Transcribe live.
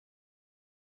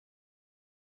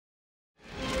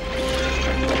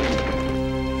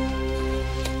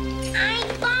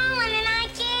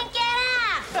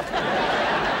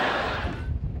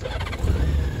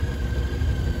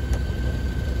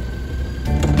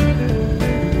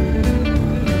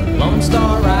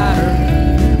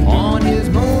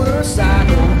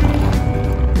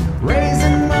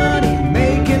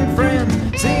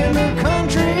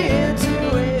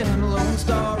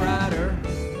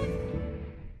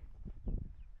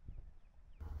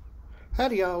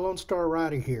Howdy y'all, Lone Star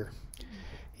Rider here.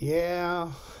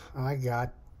 Yeah, I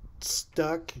got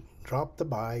stuck, dropped the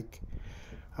bike.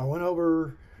 I went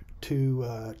over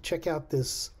to check out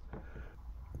this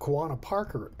Quanah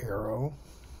Parker Arrow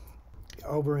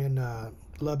over in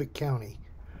Lubbock County.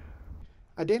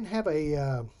 I didn't have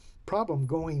a problem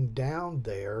going down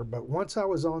there, but once I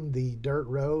was on the dirt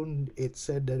road, it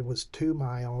said that it was 2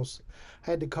 miles.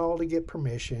 I had to call to get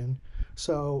permission.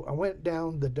 So I went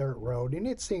down the dirt road and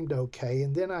it seemed okay.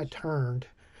 And then I turned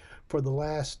for the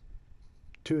last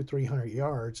 200 or 300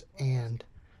 yards and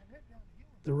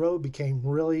the road became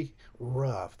really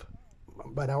rough.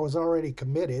 But I was already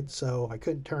committed, so I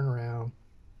couldn't turn around.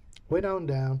 Went on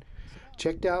down,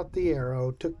 checked out the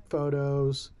arrow, took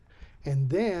photos, and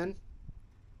then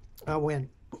I went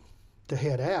to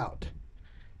head out.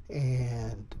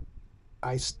 And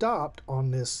I stopped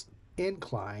on this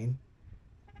incline,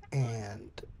 and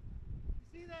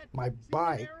my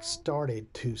bike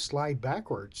started to slide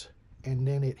backwards. And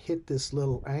then it hit this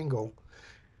little angle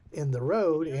in the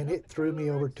road, and it threw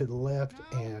me over to the left,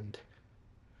 and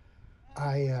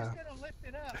I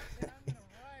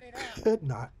could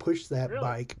not push that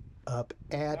bike up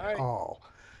at all.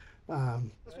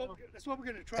 That's what we're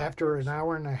going to try. After an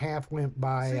hour and a half went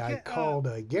by, I called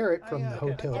Garrett from the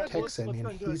Hotel Texan, and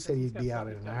he said he'd be out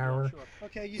in an hour.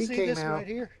 Okay, you He see came this out right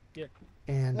here?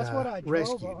 and That's what I drove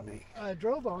rescued on. me. I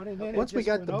drove on, and then Once it we just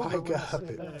got went the over bike when I up, slid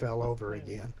it back. fell over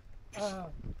again.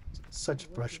 Such a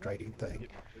frustrating thing.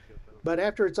 Yeah. But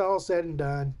after it's all said and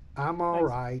done, I'm all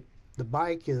right. The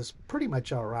bike is pretty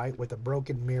much all right with a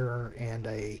broken mirror and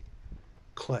a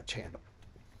clutch handle.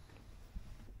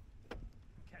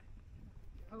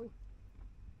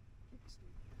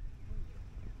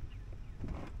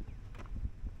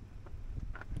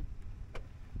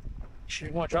 Sure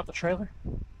you want to drop the trailer?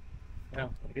 No,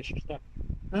 I guess you're stuck.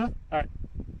 Huh? All right.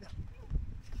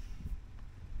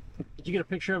 Did you get a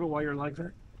picture of it while your legs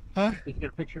hurt? Huh? Did you get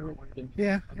a picture of it while you did?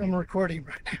 Yeah, I'm recording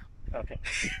right now. Okay.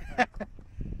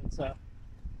 Let's All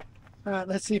right,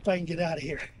 let's see if I can get out of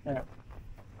here.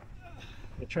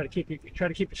 try to keep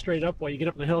you straight up while you get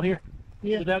up the hill here.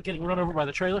 Yeah. Without getting run over by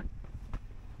the trailer.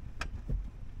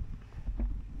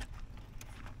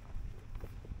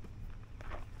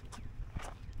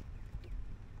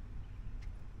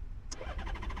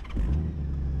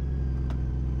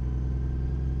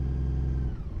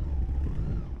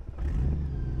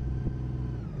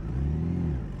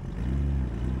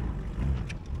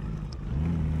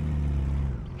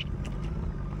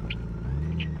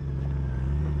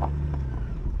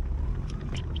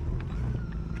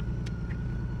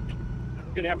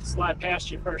 I'm gonna have to slide past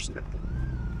you first.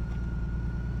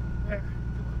 There.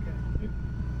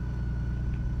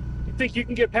 You think you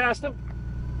can get past him?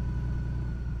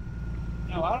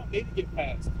 No, I don't need to get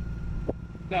past.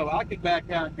 No, I can back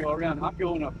out and go around. I'm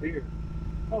going up here.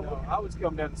 Oh, No, I was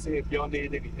coming down to see if y'all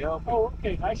needed any help. oh,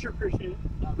 okay. I sure appreciate it.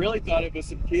 I really thought it was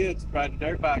some kids riding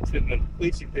dirt bikes in the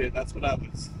bleaching pit. That's what I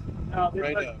was No,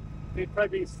 afraid of. they'd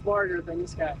probably be smarter than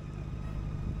this guy.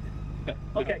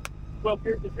 Okay. Well,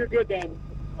 if you're good, then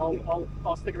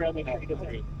I'll stick around and help you get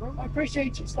there. I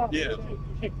appreciate you stopping. Yeah. You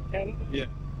take the pen? Yeah.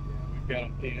 We've got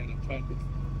them in and funded.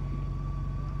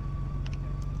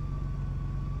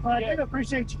 Well, I do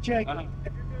appreciate you checking. Uh-huh.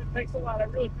 If you're good, thanks a lot. I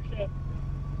really appreciate it.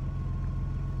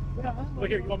 Yeah, Well,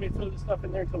 here, you want me to throw this stuff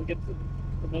in there until we get to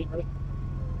the main road?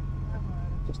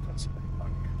 just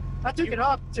I took it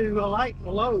off to lighten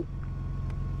the load.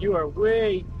 You are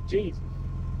way, geez.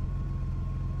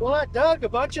 Well, I dug a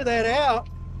bunch of that out,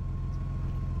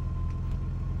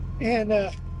 and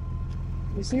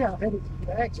you see how heavy the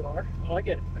bags are. Oh, I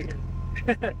get it.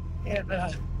 I get it. And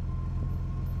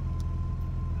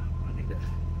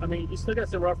I mean, you still got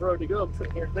some rough road to go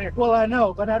between here and there. well, I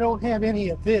know, but I don't have any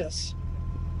of this.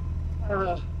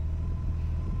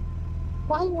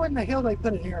 Why in the hell they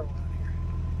put an arrow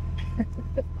on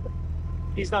here?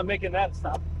 He's not making that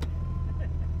stop.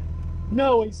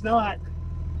 No, he's not.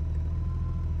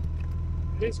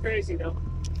 It is crazy, though.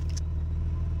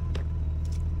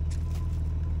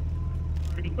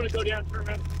 We're going to go down and turn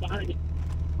around behind you.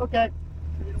 Okay,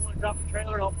 You don't want to drop the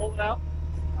trailer and I'll pull it out?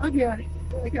 I got it.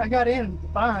 I got in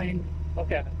fine,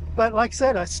 Okay. but like I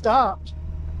said, I stopped,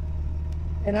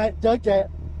 and I dug that.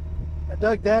 I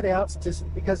dug that out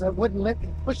just because I wouldn't let me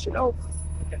push it over.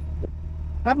 Okay.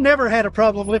 I've never had a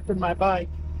problem lifting my bike.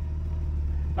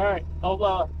 All right. I'll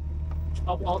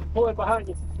pull it behind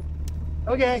you.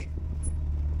 Okay.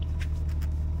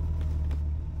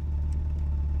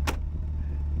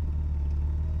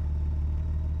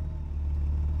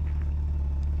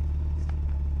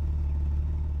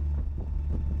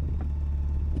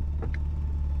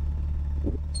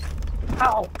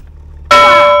 Ow!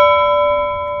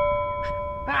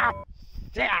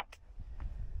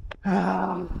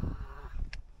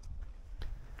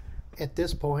 At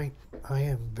this point, I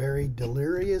am very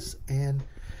delirious and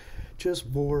just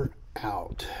wore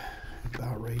out.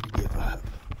 About ready to give up.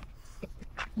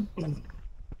 I'm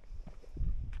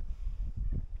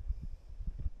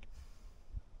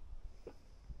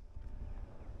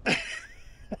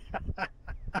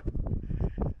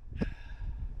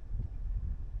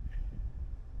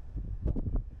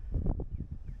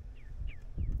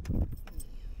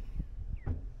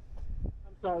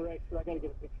sorry, Rex, but I gotta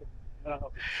get a picture.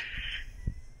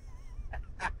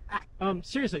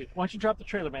 Seriously, why don't you drop the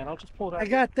trailer, man? I'll just pull it out. I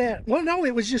got that. Well, no,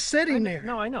 it was just sitting there.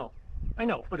 No, I know,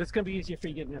 but it's gonna be easier for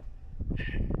you getting in.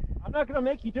 I'm not gonna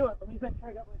make you do it. Let me make sure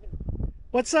I got my hitch.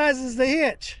 What size is the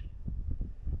hitch?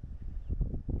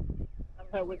 I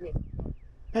don't have it with me.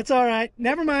 That's all right.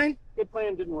 Never mind. Good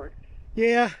plan didn't work.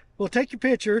 Yeah, we'll take your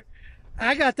picture.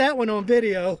 I got that one on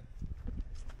video.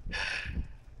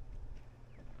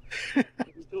 Have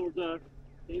you told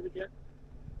David yet?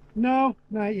 No,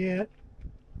 not yet.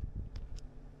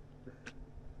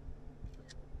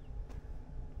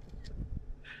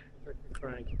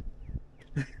 Crying.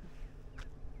 The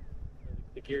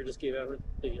gear just gave out.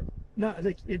 No, I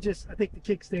think the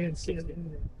kickstand's in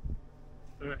there.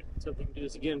 All right, so if we can do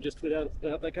this again, just without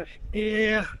that guy.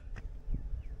 Yeah.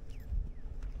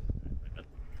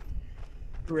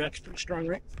 Rex, pretty strong,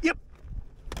 right? Yep.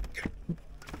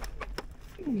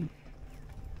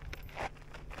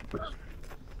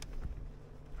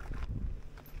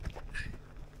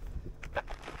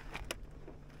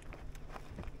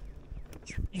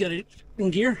 You got it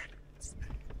in gear? So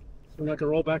we're not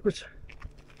gonna roll backwards.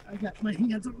 I got my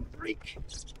hands on the brake.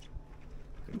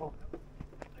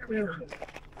 There we are.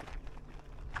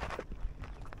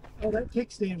 Oh, that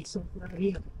kickstand's something right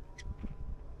here.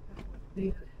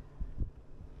 Yeah.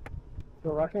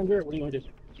 Go rock on Garrett. What do you want to do?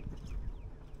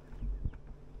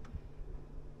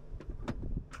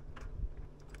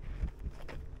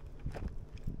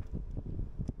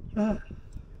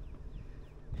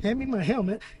 Hand me my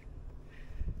helmet.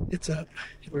 It's up.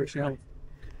 Where's your helmet?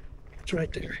 It's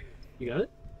right there. You got it?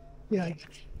 Yeah.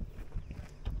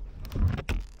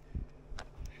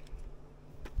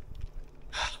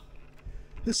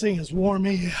 This thing has worn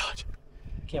me out.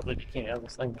 I can't believe you can't have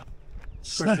this thing. Of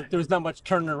course, there was not much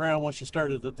turning around once you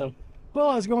started it, though. Well,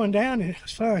 I was going down and it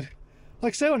was fine.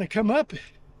 Like I said, when I come up,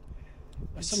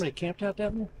 Somebody camped out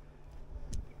down there?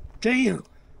 damn.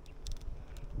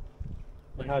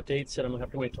 Like how Dave said, I'm gonna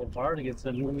have to wait till tomorrow to get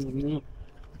some. You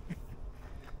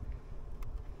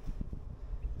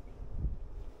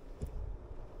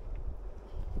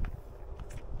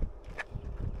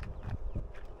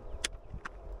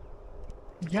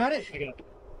got it? I got it.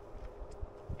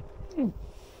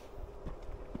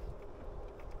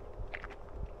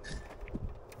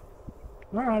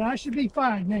 All right, I should be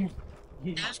fine now.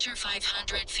 After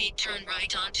 500 feet, turn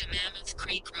right onto Mammoth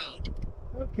Creek Road.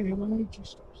 Okay, well, let me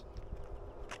just start.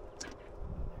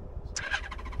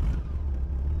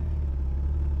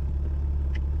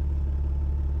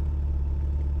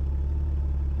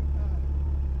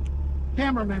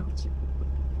 Camera mounts.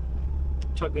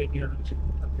 Tug it here.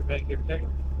 Up your back here. Take it.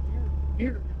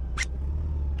 Here.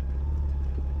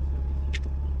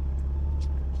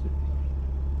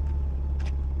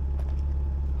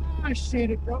 I said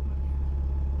it broke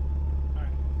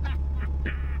my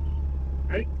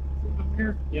Ready?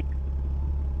 mirror. Yep.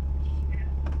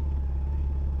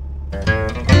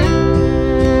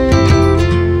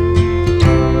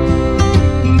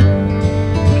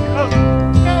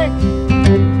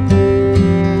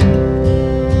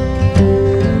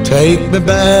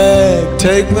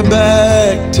 Take me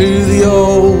back to the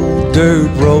old dirt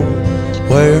road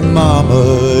where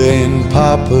Mama and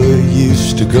Papa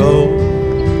used to go.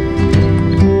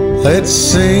 Let's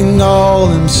sing all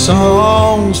them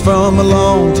songs from a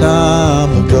long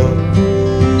time ago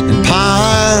and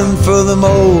pine for them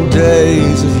old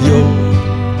days of yore.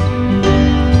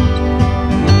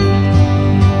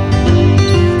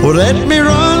 Well, let me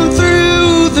run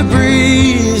through the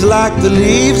breeze like the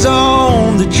leaves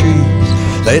on the trees.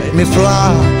 Let me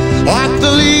fly like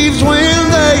the leaves when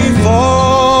they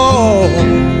fall.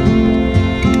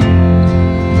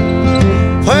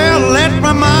 Well, let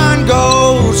my mind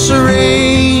go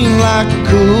serene like a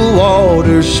cool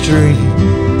water stream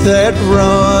that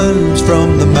runs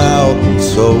from the mountain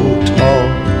so tall.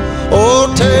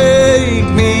 Oh, take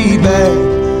me back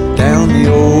down the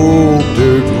old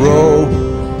dirt road.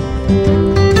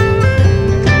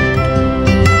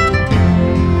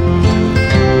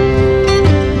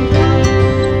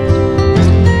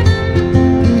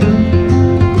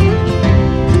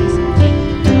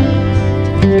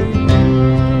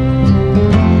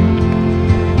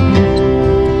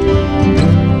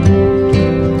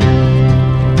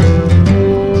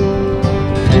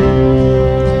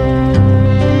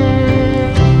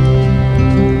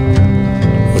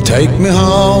 Take me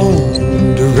home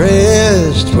to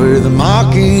rest where the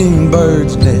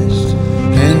mockingbirds nest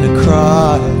and to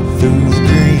cry through the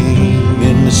green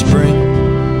in the spring.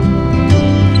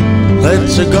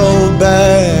 Let's go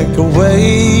back a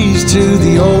ways to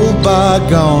the old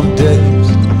bygone days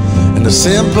and the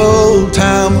simple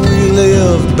time we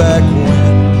lived back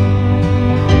when.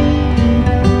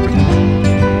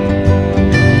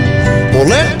 Well,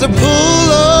 let the pull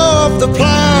of the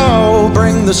plow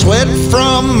bring the sweat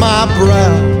from my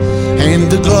brow,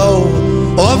 and the glow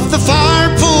of the fire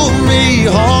pull me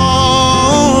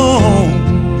home.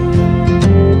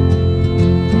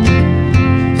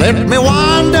 Let me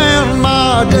wind down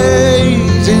my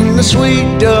days in the sweet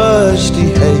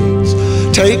dusty haze.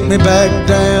 Take me back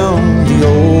down the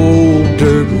old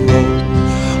dirt road.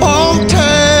 Oh,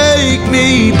 take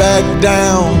me back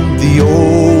down the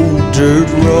old dirt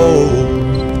road.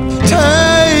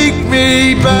 Take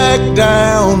me back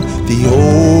down the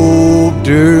old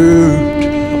dirt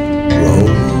road.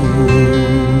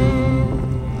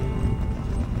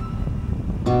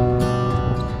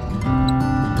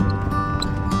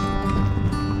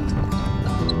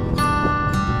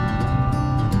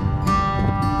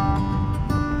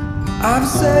 I've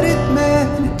said it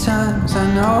many times, I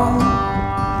know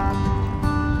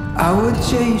I would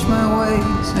change my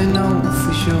ways, I know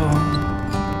for sure.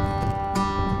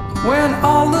 When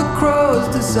all the crows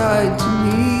decide to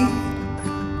meet,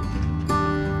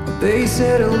 they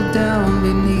settle down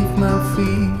beneath my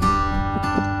feet.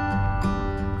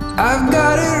 I've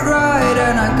got it right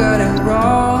and I got it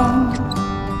wrong,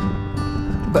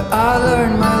 but I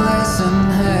learned my lesson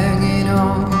hanging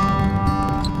on.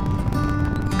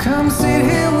 Come sit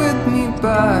here with me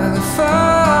by the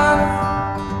fire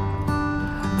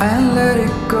and let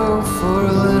it go for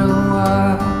a little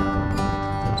while.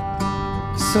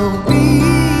 So be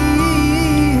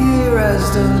here as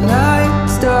the night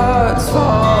starts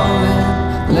falling.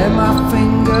 Let my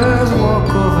fingers walk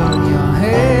over your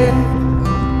head.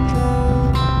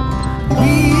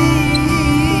 We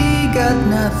got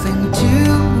nothing to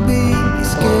be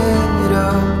scared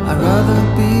of. I'd rather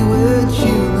be with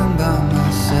you than by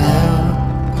myself.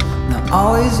 Now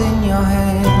all is in your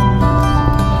hands.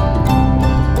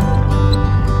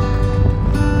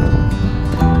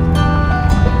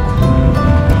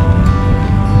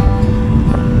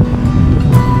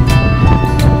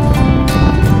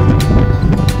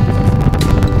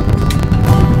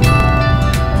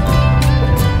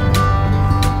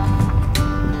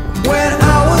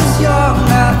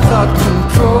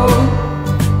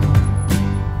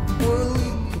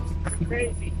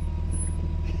 Crazy.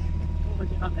 Going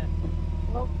down that.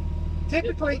 Well,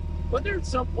 typically, was there at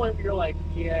some point where you're like,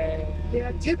 yeah.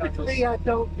 Yeah, typically I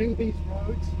don't do these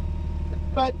roads,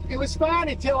 but it was fine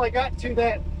until I got to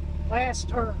that last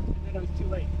turn. And then it was too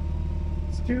late.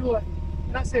 It's too late.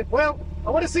 And I said, well, I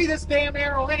want to see this damn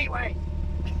arrow anyway.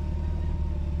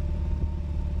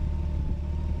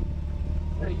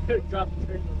 So you could have dropped the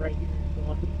trailer right here and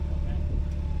go on and come back.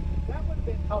 That would have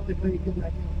been probably a good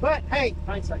idea. But hey,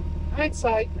 Hindsight.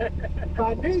 hindsight, if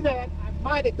I knew that, I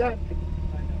might have done it.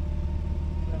 I know.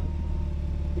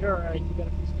 So, you're alright. You got a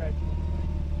few scratches on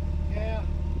the way. Yeah.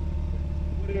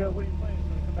 What are you planning?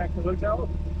 Want to come back to the hotel? Or are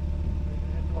you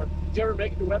gonna head north? Did you ever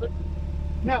make it to weather?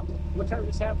 No, What time did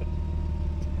this happen?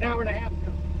 an hour and a half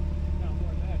ago. No,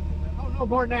 more than that. Oh, no,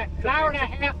 more than that. An hour and a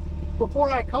half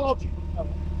before I called you. Oh.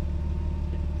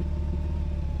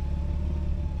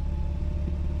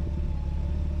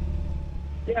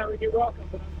 Yeah, I mean, you're welcome,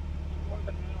 but I'm more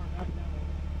than an hour and a half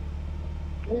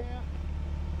now. Yeah.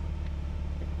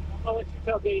 I'll let you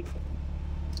tell Dave.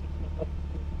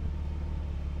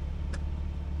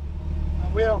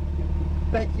 I will.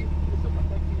 Thank you.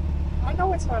 Thank you. I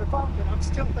know it's not a problem, but I'm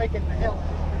still thinking the hell.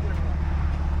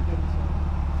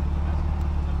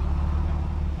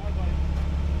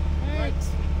 Thanks.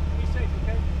 Be safe,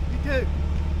 okay? You too.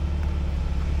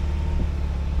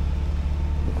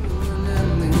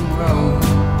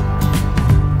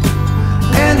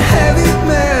 And heavy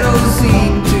metal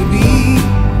seemed to be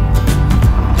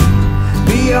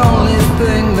the only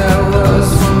thing that was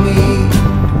for me.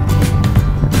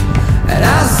 And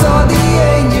I saw the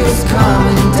angels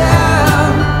coming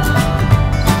down,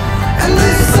 and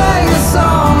they sang a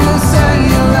song and sang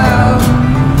it loud.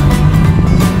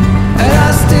 And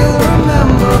I still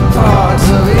remember parts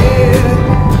of it.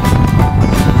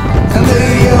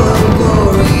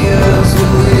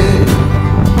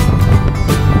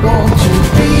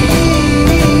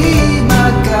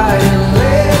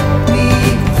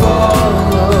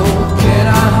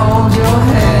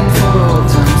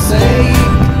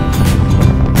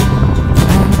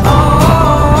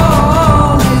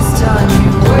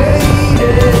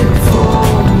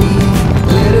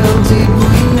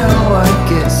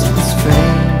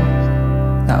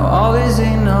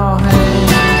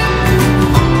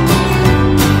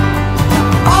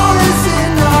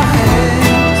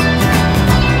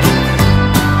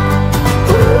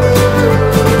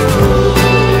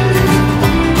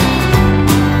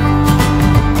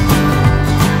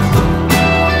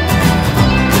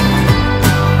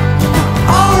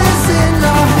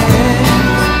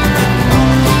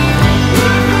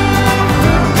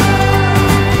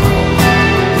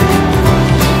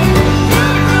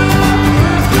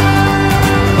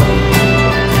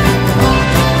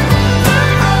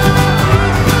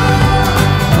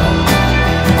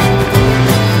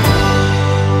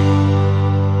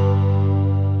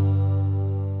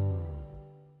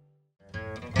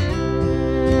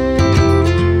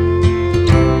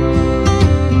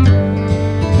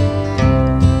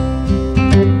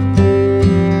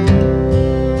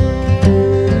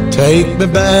 Take me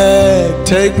back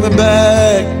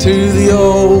to the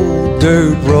old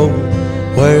dirt road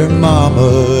where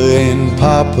Mama and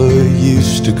Papa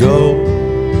used to go.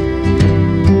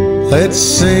 Let's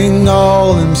sing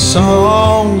all them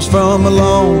songs from a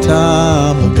long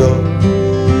time ago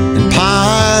and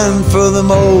pine for them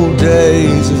old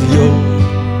days of yore.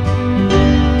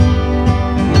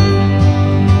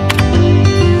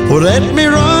 Well, let me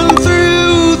run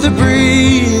through the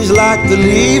breeze like the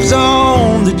leaves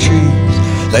on the trees.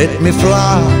 Let me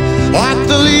fly like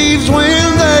the leaves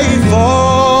when they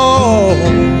fall.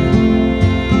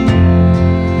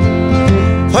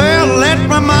 Well, let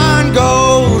my mind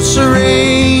go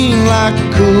serene like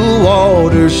a cool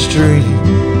water stream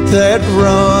that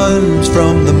runs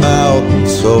from the mountain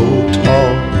so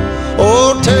tall.